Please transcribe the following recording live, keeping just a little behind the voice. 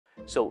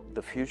So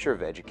the future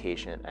of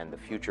education and the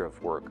future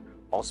of work,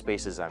 all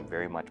spaces I'm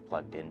very much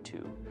plugged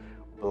into.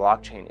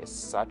 Blockchain is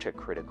such a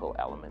critical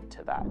element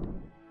to that.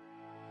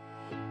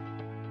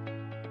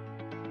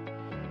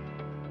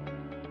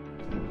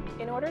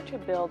 In order to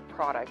build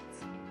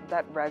products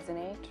that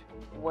resonate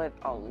with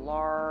a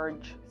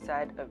large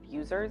set of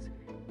users,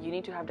 you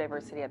need to have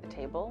diversity at the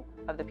table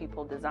of the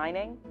people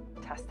designing,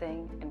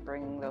 testing, and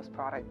bringing those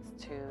products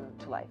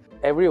to life.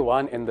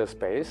 Everyone in this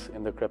space,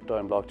 in the crypto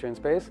and blockchain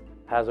space,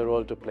 has a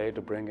role to play to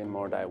bring in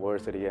more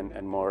diversity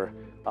and more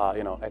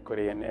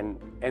equity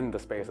in the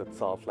space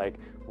itself. Like,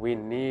 we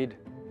need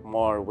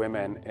more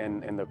women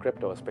in the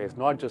crypto space,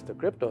 not just the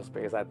crypto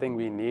space. I think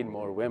we need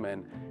more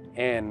women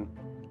in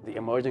the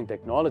emerging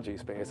technology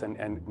space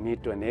and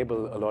need to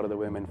enable a lot of the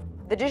women.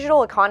 The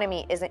digital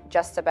economy isn't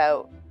just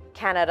about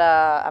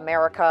Canada,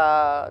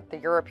 America, the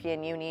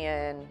European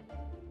Union,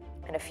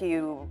 and a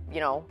few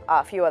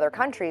other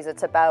countries.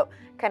 It's about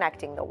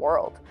connecting the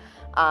world.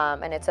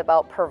 And it's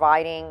about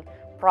providing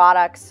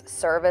products,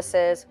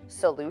 services,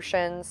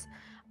 solutions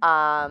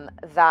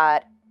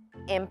that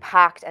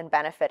impact and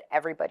benefit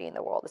everybody in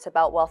the world. It's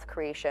about wealth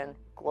creation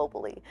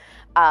globally.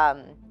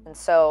 And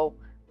so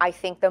I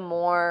think the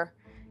more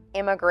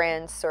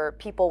immigrants or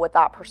people with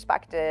that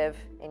perspective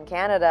in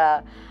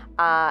Canada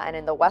and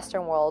in the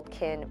Western world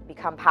can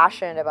become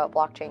passionate about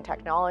blockchain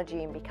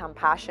technology and become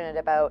passionate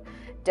about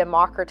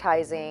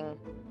democratizing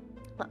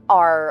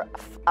our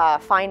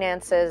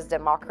finances,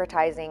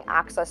 democratizing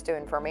access to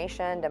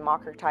information,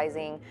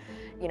 democratizing,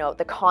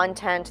 the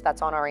content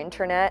that's on our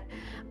internet,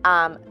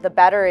 the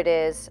better it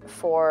is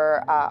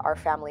for our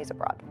families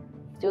abroad.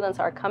 Students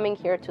are coming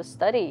here to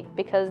study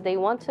because they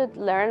want to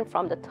learn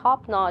from the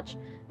top-notch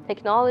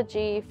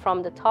technology,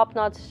 from the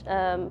top-notch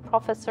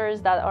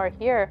professors that are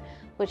here,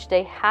 which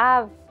they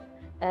have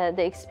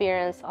the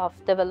experience of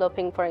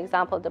developing, for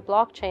example, the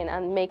blockchain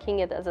and making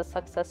it as a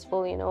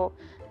successful,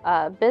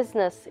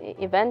 business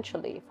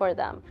eventually for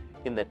them.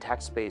 In the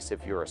tech space,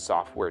 if you're a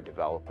software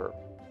developer,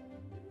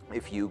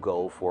 if you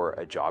go for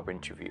a job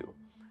interview,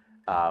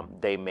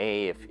 they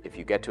may, if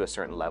you get to a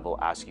certain level,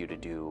 ask you to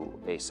do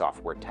a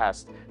software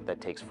test that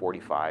takes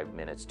 45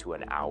 minutes to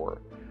an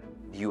hour.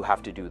 You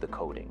have to do the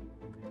coding.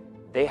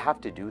 They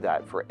have to do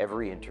that for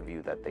every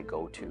interview that they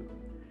go to.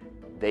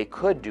 They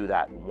could do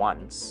that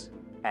once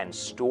and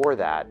store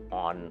that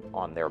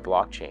on their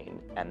blockchain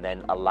and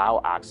then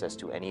allow access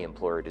to any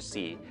employer to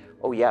see,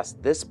 oh yes,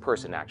 this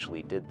person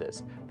actually did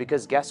this.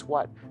 Because guess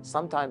what?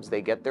 Sometimes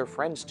they get their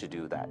friends to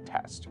do that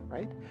test,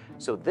 right?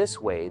 So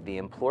this way, the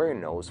employer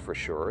knows for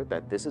sure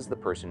that this is the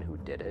person who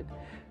did it.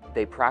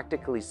 They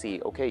practically see,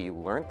 okay, you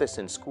learned this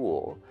in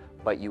school,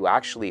 but you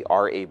actually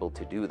are able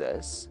to do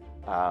this.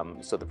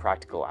 So the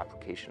practical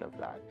application of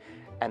that.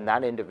 And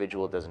that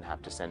individual doesn't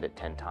have to send it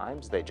 10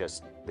 times. They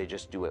just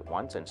do it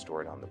once and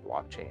store it on the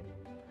blockchain.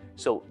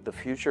 So the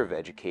future of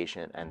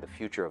education and the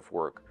future of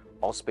work,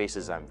 all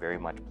spaces I'm very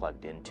much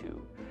plugged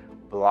into.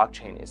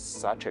 Blockchain is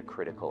such a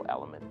critical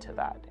element to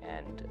that,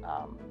 and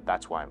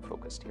that's why I'm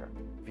focused here.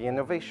 The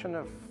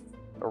innovation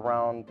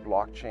around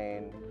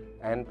blockchain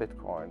and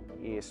Bitcoin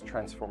is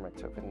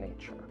transformative in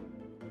nature.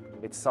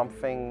 It's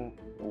something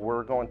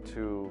we're going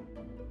to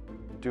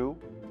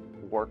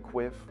work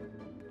with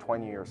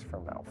 20 years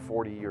from now,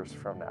 40 years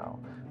from now,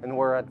 and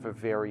we're at the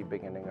very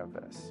beginning of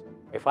this.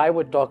 If I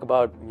would talk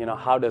about,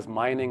 how does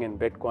mining in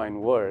Bitcoin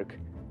work,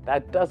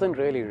 that doesn't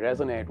really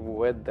resonate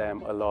with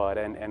them a lot.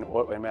 And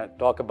when I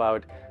talk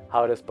about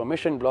how does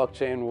permission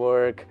blockchain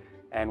work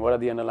and what are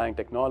the underlying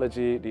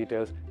technology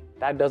details,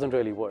 that doesn't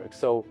really work.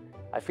 So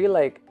I feel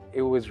like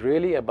it was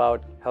really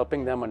about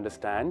helping them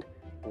understand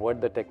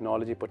what the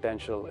technology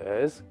potential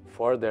is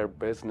for their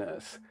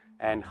business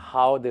and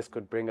how this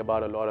could bring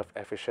about a lot of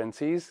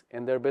efficiencies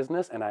in their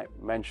business. And I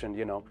mentioned,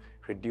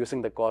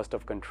 reducing the cost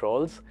of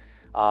controls.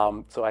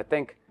 So I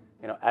think,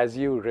 as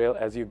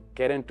you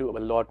get into a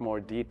lot more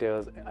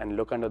details and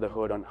look under the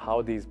hood on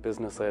how these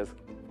businesses,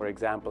 for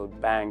example,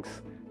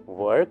 banks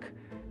work,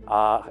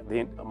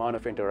 the amount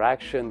of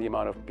interaction, the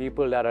amount of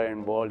people that are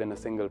involved in a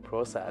single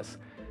process,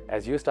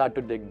 as you start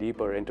to dig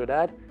deeper into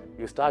that,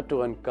 you start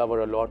to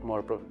uncover a lot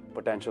more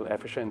potential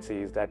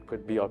efficiencies that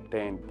could be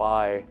obtained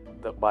by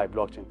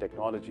blockchain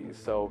technologies.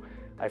 So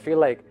I feel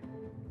like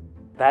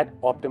that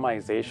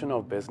optimization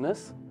of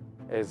business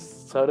is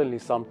certainly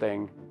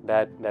something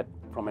that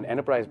from an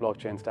enterprise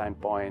blockchain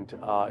standpoint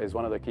is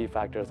one of the key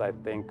factors I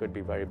think could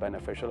be very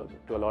beneficial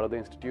to a lot of the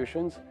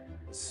institutions.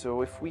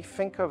 So if we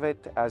think of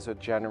it as a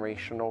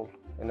generational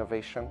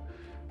innovation,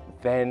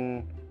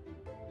 then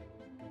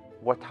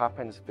what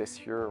happens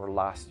this year or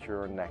last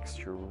year or next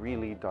year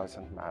really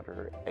doesn't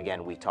matter.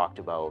 Again, we talked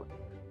about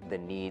the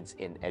needs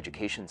in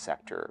education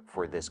sector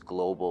for this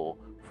global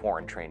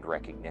foreign trained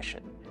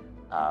recognition.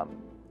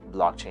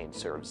 Blockchain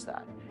serves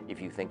that.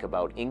 If you think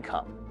about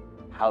income,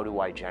 how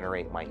do I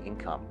generate my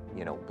income?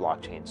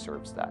 Blockchain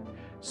serves that.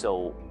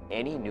 So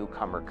any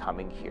newcomer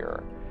coming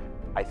here,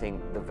 I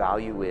think the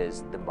value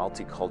is the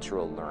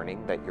multicultural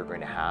learning that you're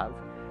going to have.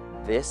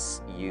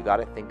 You got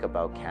to think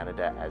about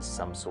Canada as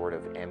some sort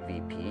of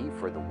MVP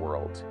for the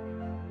world.